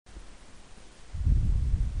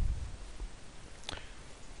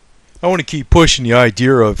I want to keep pushing the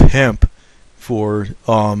idea of hemp for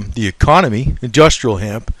the economy, industrial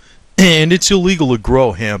hemp, and it's illegal to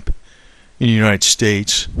grow hemp in the United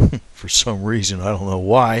States for some reason. I don't know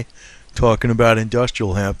why. Talking about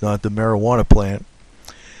industrial hemp, not the marijuana plant.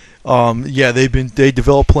 Yeah, they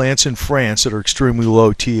develop plants in France that are extremely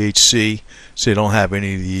low THC, so they don't have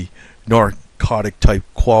any of the narcotic type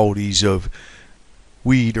qualities of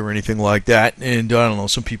weed or anything like that. And I don't know,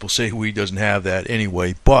 some people say weed doesn't have that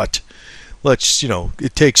anyway, but let's,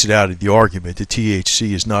 it takes it out of the argument. The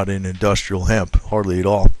THC is not in industrial hemp, hardly at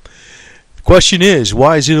all. The question is,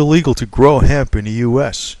 why is it illegal to grow hemp in the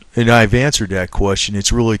U.S.? And I've answered that question.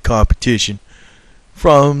 It's really competition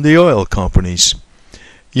from the oil companies.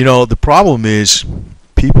 The problem is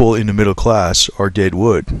people in the middle class are dead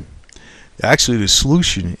wood. Actually, the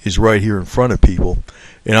solution is right here in front of people.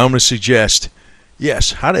 And I'm going to suggest,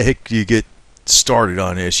 yes, how the heck do you get started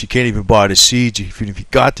on this? You can't even buy the seeds. Even if you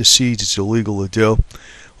got the seeds, it's illegal to do.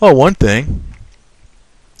 Well, one thing,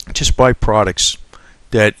 just buy products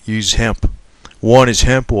that use hemp. One is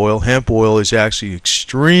hemp oil. Hemp oil is actually an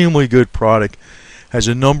extremely good product. Has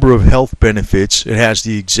a number of health benefits. It has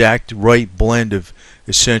the exact right blend of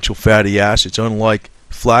essential fatty acids. Unlike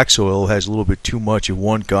flax oil, it has a little bit too much of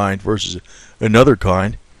one kind versus another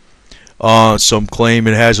kind. Some claim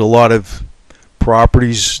it has a lot of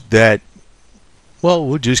properties that, well,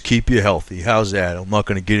 will just keep you healthy. How's that? I'm not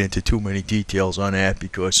going to get into too many details on that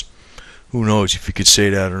because who knows if you could say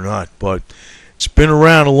that or not. But it's been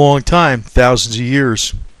around a long time, thousands of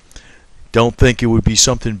years. Don't think it would be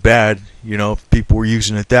something bad, if people were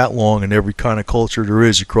using it that long in every kind of culture there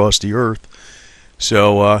is across the earth.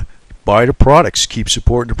 So buy the products, keep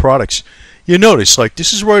supporting the products. You notice, like,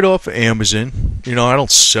 this is right off of Amazon. I don't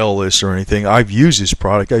sell this or anything. I've used this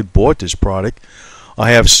product. I bought this product.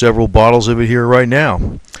 I have several bottles of it here right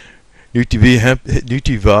now.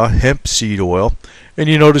 Nutiva hemp seed oil. And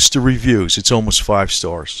you notice the reviews. It's almost 5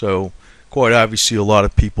 stars. So quite obviously a lot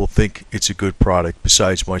of people think it's a good product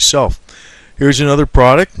besides myself. Here's another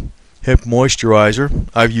product, hemp moisturizer.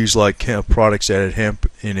 I've used like hemp products that had hemp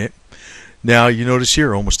in it. Now you notice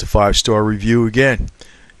here almost a 5-star review again.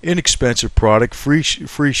 Inexpensive product, free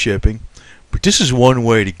shipping. But this is one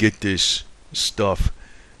way to get this stuff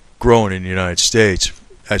growing in the United States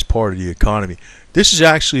as part of the economy. This is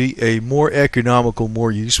actually a more economical,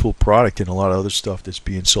 more useful product than a lot of other stuff that's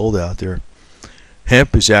being sold out there.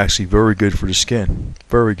 Hemp is actually very good for the skin.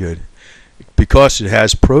 Very good. Because it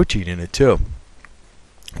has protein in it too.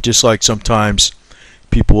 Just like sometimes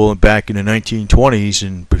people back in the 1920s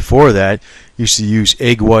and before that used to use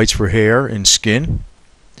egg whites for hair and skin.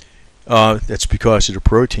 That's because of the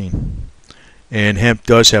protein. And hemp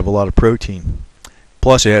does have a lot of protein.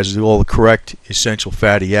 Plus it has all the correct essential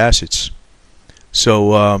fatty acids.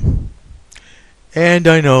 So, and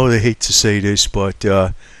I know they hate to say this, but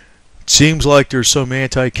it seems like there's some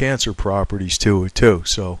anti-cancer properties to it too.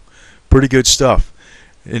 So, pretty good stuff.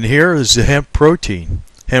 And here is the hemp protein.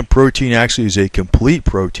 Hemp protein actually is a complete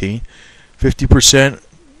protein.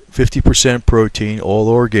 50% protein, all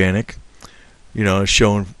organic.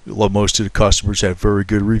 Showing most of the customers have very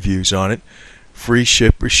good reviews on it. Free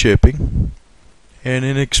shipping and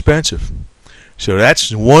inexpensive. So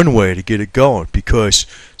that's one way to get it going, because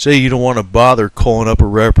say you don't want to bother calling up a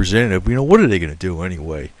representative, what are they going to do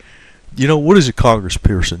anyway? What does a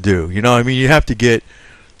congressperson do? You have to get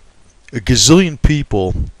a gazillion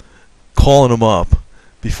people calling them up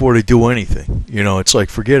before they do anything. It's like,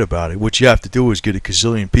 forget about it. What you have to do is get a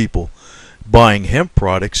gazillion people buying hemp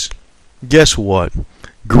products. Guess what?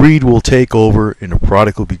 Greed will take over and the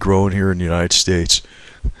product will be grown here in the United States.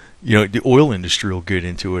 The oil industry will get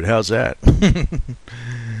into it. How's that?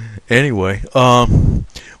 Anyway,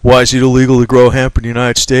 why is it illegal to grow hemp in the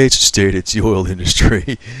United States? It's the oil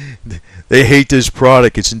industry. They hate this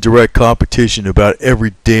product. It's in direct competition about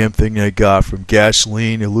every damn thing they got, from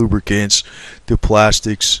gasoline to lubricants to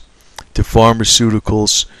plastics to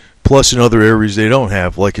pharmaceuticals, plus in other areas they don't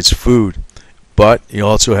have, like it's food. But you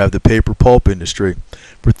also have the paper pulp industry.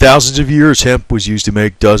 For thousands of years, hemp was used to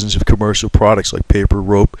make dozens of commercial products like paper,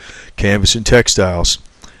 rope, canvas, and textiles.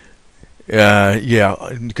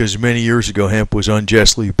 Yeah, because many years ago, hemp was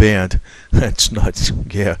unjustly banned. That's nuts.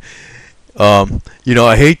 Yeah.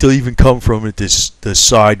 I hate to even come from it the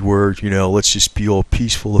side where, let's just be all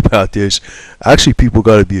peaceful about this. Actually, people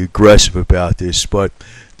got to be aggressive about this. But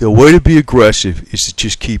the way to be aggressive is to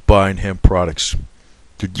just keep buying hemp products.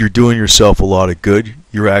 You're doing yourself a lot of good.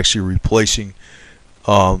 You're actually replacing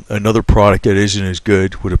another product that isn't as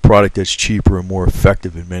good with a product that's cheaper and more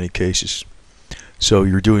effective in many cases. So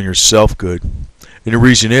you're doing yourself good. And the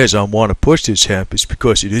reason is I want to push this hemp is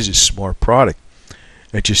because it is a smart product.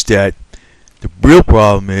 It's just that the real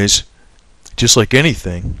problem is, just like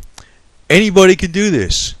anything, anybody can do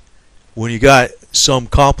this. When you got some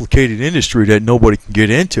complicated industry that nobody can get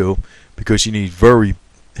into because you need very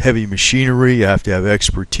heavy machinery, you have to have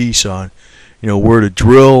expertise on, where to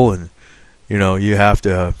drill, and you have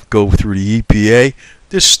to go through the EPA.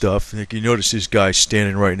 This stuff, like, you notice this guy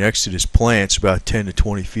standing right next to this plant, it's about 10 to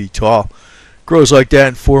 20 feet tall, grows like that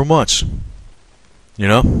in 4 months.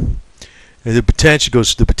 And the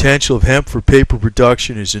potential of hemp for paper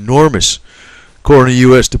production is enormous. According to the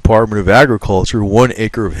U.S. Department of Agriculture, 1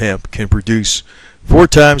 acre of hemp can produce 4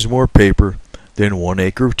 times more paper than 1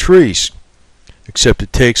 acre of trees. Except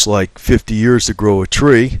it takes like 50 years to grow a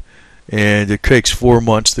tree, and it takes 4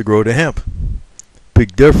 months to grow the hemp.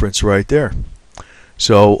 Big difference right there.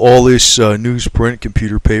 So all this newsprint,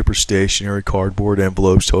 computer paper, stationery, cardboard,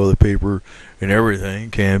 envelopes, toilet paper, and everything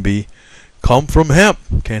come from hemp.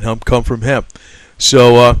 Can come from hemp.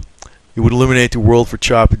 So it would eliminate the world for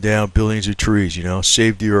chopping down billions of trees.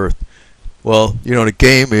 Save the earth. Well, the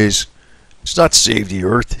game is, it's not save the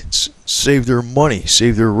earth. It's save their money,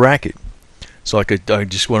 save their racket. So I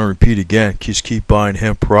just want to repeat again, just keep buying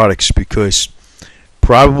hemp products, because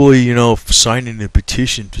probably, signing a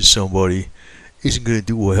petition to somebody isn't going to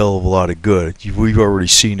do a hell of a lot of good. We've already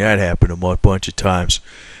seen that happen a bunch of times.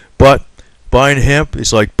 But buying hemp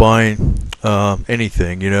is like buying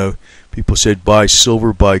anything. People said buy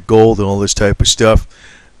silver, buy gold, and all this type of stuff.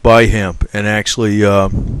 Buy hemp. And actually,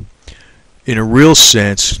 in a real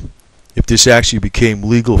sense, if this actually became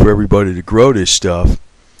legal for everybody to grow this stuff,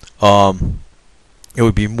 it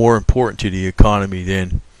would be more important to the economy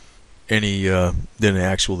than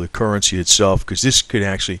the currency itself, because this could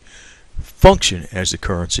actually function as the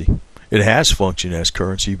currency. It has functioned as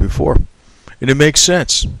currency before, and it makes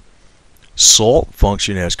sense. Salt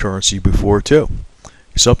functioned as currency before too.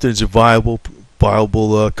 If something is a viable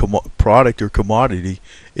product or commodity,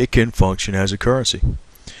 it can function as a currency.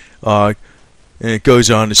 And it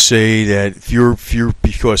goes on to say that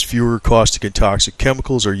because fewer caustic and toxic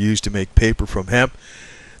chemicals are used to make paper from hemp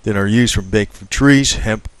than are used from trees,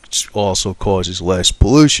 hemp also causes less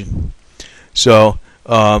pollution. So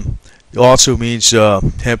it also means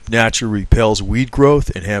hemp naturally repels weed growth,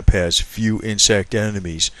 and hemp has few insect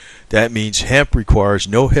enemies. That means hemp requires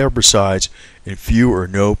no herbicides and few or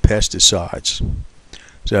no pesticides.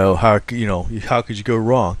 So how could you go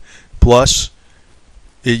wrong? Plus,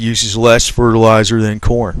 it uses less fertilizer than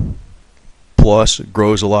corn. Plus, it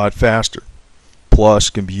grows a lot faster.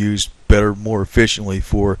 Plus, can be used better, more efficiently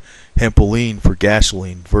for hempolene, for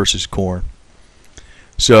gasoline, versus corn.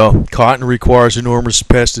 So, cotton requires enormous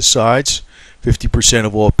pesticides. 50%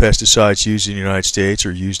 of all pesticides used in the United States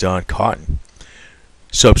are used on cotton.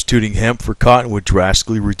 Substituting hemp for cotton would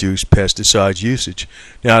drastically reduce pesticide usage.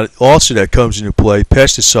 Now, also that comes into play,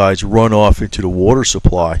 pesticides run off into the water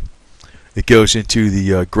supply. It goes into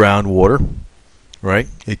the groundwater, right?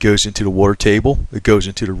 It goes into the water table. It goes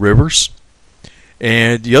into the rivers.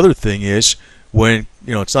 And the other thing is, when,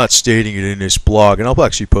 it's not stating it in this blog, and I'll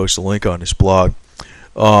actually post a link on this blog,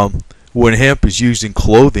 when hemp is used in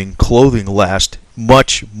clothing, clothing lasts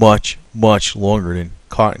much, much, much longer than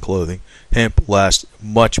cotton clothing. Hemp lasts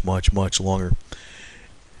much, much, much longer.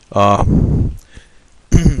 Hemp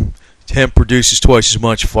produces twice as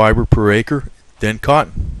much fiber per acre than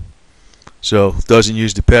cotton. So it doesn't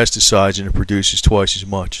use the pesticides, and it produces twice as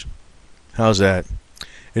much. How's that?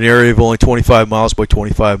 An area of only 25 miles by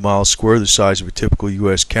 25 miles square, the size of a typical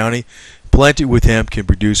U.S. county, planted with hemp can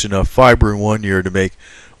produce enough fiber in 1 year to make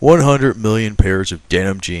 100 million pairs of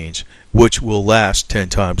denim jeans, which will last 10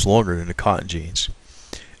 times longer than the cotton jeans.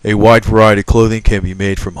 A wide variety of clothing can be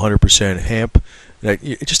made from 100% hemp.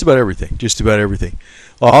 Just about everything. Just about everything.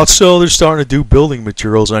 Also, they're starting to do building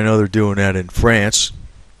materials. I know they're doing that in France.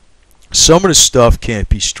 Some of the stuff can't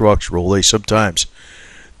be structural. Sometimes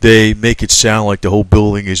they make it sound like the whole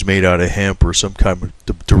building is made out of hemp or some kind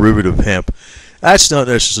of derivative of hemp. That's not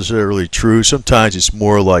necessarily true. Sometimes it's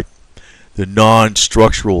more like the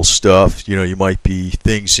non-structural stuff. You might be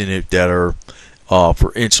things in it that are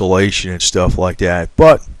for insulation and stuff like that.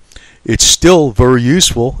 But it's still very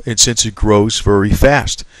useful, and since it grows very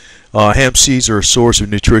fast. Hemp seeds are a source of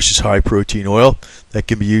nutritious high-protein oil that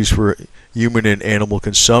can be used for human and animal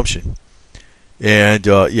consumption. And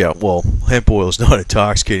hemp oil is not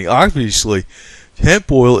intoxicating. Obviously,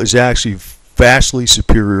 hemp oil is actually vastly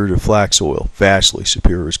superior to flax oil. Vastly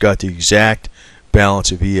superior. It's got the exact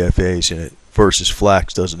balance of EFAs in it, versus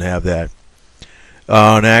flax doesn't have that.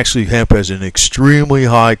 And actually, hemp has an extremely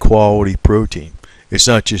high quality protein. It's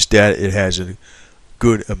not just that, it has a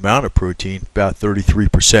good amount of protein, about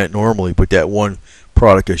 33% normally, but that one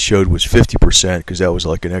product I showed was 50% because that was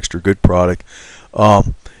like an extra good product.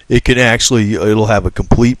 It can actually, it'll have a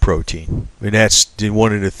complete protein, and that's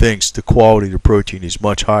one of the things. The quality of the protein is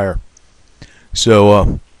much higher.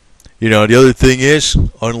 So, you know, the other thing is,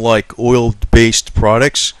 unlike oil-based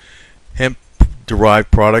products, hemp-derived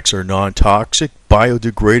products are non-toxic,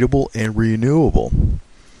 biodegradable, and renewable.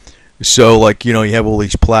 So, like, you know, you have all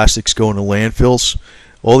these plastics going to landfills.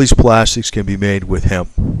 All these plastics can be made with hemp.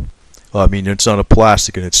 I mean, it's not a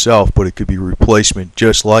plastic in itself, but it could be a replacement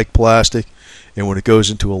just like plastic. And when it goes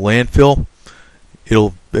into a landfill,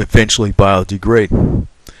 it'll eventually biodegrade.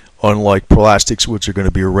 Unlike plastics, which are going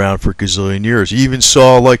to be around for a gazillion years. You even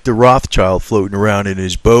saw, like, the Rothschild floating around in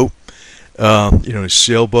his boat, you know, his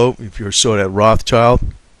sailboat. If you ever saw that Rothschild,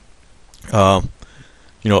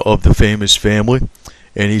 you know, of the famous family.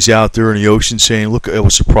 And he's out there in the ocean saying, look, I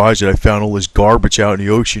was surprised that I found all this garbage out in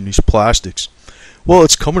the ocean, these plastics. Well,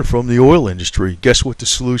 it's coming from the oil industry. Guess what the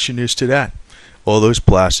solution is to that? All those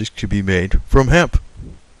plastics could be made from hemp.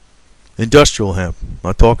 Industrial hemp. I'm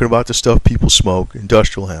not talking about the stuff people smoke.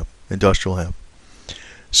 Industrial hemp. Industrial hemp.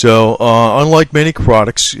 So, unlike many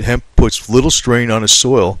products, hemp puts little strain on the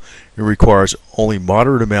soil and requires only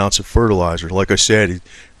moderate amounts of fertilizer. Like I said, it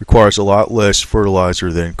requires a lot less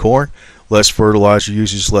fertilizer than corn. Less fertilizer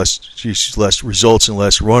uses less, results in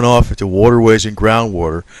less runoff into waterways and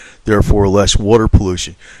groundwater, therefore less water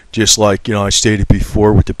pollution. Just like, you know, I stated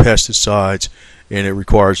before with the pesticides, and it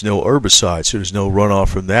requires no herbicides, so there's no runoff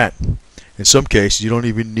from that. In some cases, you don't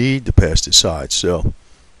even need the pesticides. So,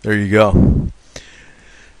 there you go.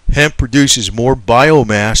 Hemp produces more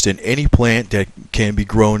biomass than any plant that can be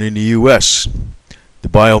grown in the U.S. The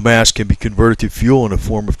biomass can be converted to fuel in the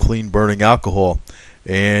form of clean burning alcohol.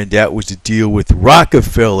 And that was the deal with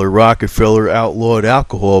Rockefeller. Rockefeller outlawed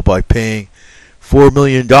alcohol by paying $4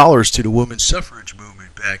 million to the women's suffrage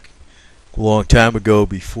movement back a long time ago,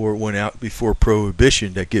 before it went out, before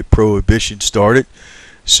Prohibition, that get Prohibition started.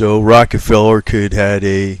 So Rockefeller could had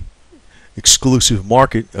a exclusive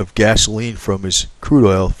market of gasoline from his crude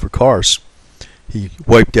oil for cars. He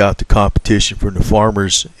wiped out the competition from the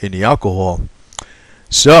farmers in the alcohol.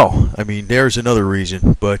 So, I mean, there's another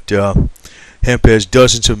reason, but hemp has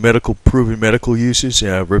dozens of proven medical uses.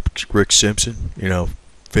 Rick Simpson, you know,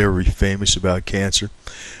 very famous about cancer.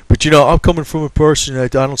 But, you know, I'm coming from a person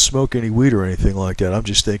that I don't smoke any weed or anything like that. I'm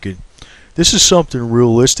just thinking, this is something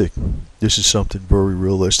realistic. This is something very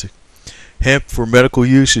realistic. Hemp for medical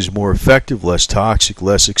use is more effective, less toxic,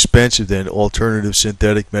 less expensive than alternative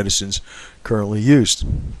synthetic medicines currently used.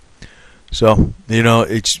 So,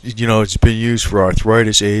 it's been used for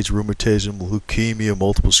arthritis, AIDS, rheumatism, leukemia,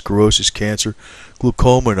 multiple sclerosis, cancer,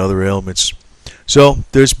 glaucoma, and other ailments. So,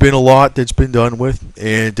 there's been a lot that's been done with,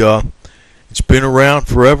 and it's been around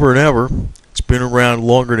forever and ever. It's been around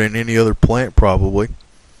longer than any other plant, probably.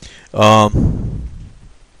 And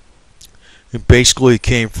basically, it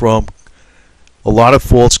came from a lot of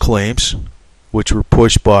false claims, which were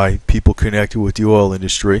pushed by people connected with the oil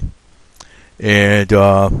industry, and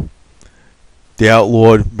they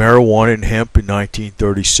outlawed marijuana and hemp in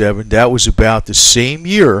 1937. That was about the same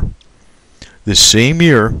year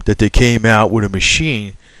that they came out with a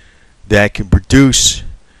machine that can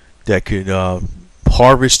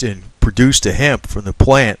harvest and produce the hemp from the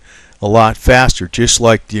plant a lot faster, just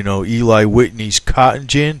like, Eli Whitney's cotton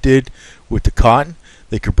gin did with the cotton.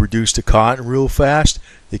 They could produce the cotton real fast.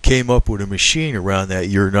 They came up with a machine around that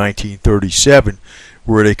year, 1937,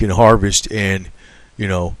 where they can harvest and,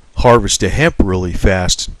 harvest the hemp really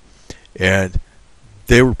fast. And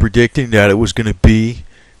they were predicting that it was going to be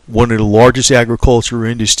one of the largest agricultural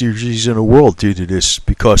industries in the world due to this,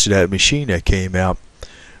 because of that machine that came out.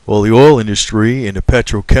 Well, the oil industry and the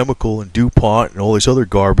petrochemical and DuPont and all this other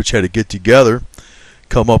garbage had to get together,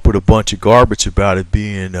 come up with a bunch of garbage about it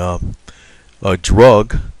being a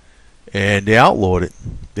drug, and they outlawed it.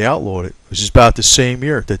 It was about the same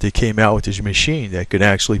year that they came out with this machine that could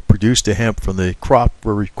actually produce the hemp from the crop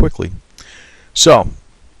very quickly. So,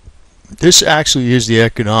 this actually is the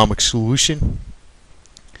economic solution,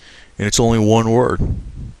 and it's only one word.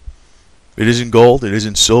 It isn't gold, it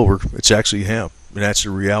isn't silver, it's actually hemp, and that's the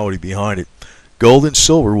reality behind it. Gold and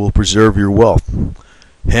silver will preserve your wealth.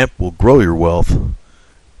 Hemp will grow your wealth.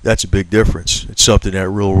 That's a big difference. It's something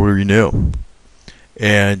that we'll renew.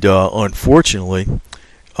 And unfortunately,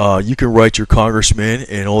 you can write your congressman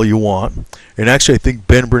and all you want. And actually, I think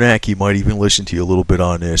Ben Bernanke might even listen to you a little bit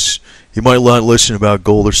on this. He might not listen about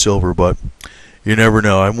gold or silver, but you never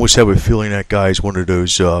know. I almost have a feeling that guy is one of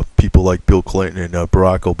those people like Bill Clinton and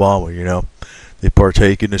Barack Obama. They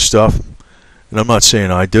partake in this stuff. And I'm not saying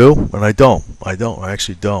I do, and I don't. I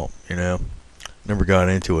actually don't. Never got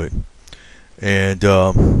into it. And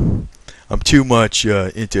I'm too much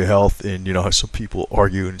into health, and how some people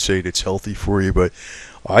argue and say it's healthy for you, but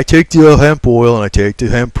I take the hemp oil and I take the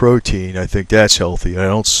hemp protein. I think that's healthy. I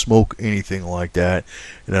don't smoke anything like that,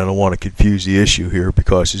 and I don't want to confuse the issue here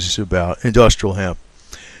because this is about industrial hemp.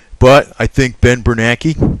 But I think Ben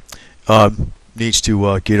Bernanke needs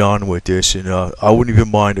to get on with this, and I wouldn't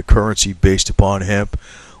even mind a currency based upon hemp.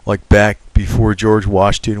 Like back before George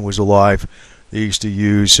Washington was alive, they used to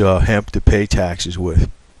use hemp to pay taxes with.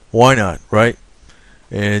 Why not, right?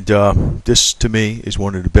 And this, to me, is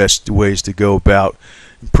one of the best ways to go about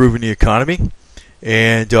improving the economy.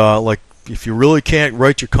 And if you really can't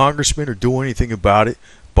write your congressman or do anything about it,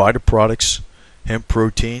 buy the products: hemp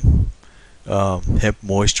protein, hemp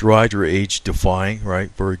moisturizer, age defying,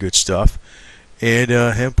 right? Very good stuff. And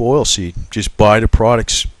hemp oil seed. Just buy the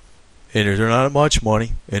products. And they're not much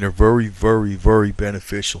money, and they're very, very, very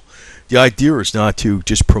beneficial. The idea is not to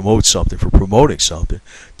just promote something for promoting something.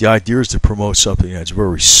 The idea is to promote something that's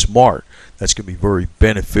very smart, that's going to be very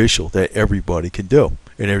beneficial, that everybody can do,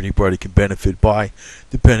 and everybody can benefit by,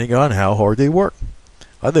 depending on how hard they work.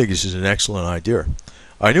 I think this is an excellent idea.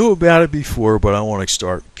 I knew about it before, but I want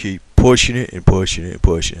to keep pushing it and pushing it and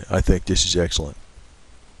pushing it. I think this is excellent.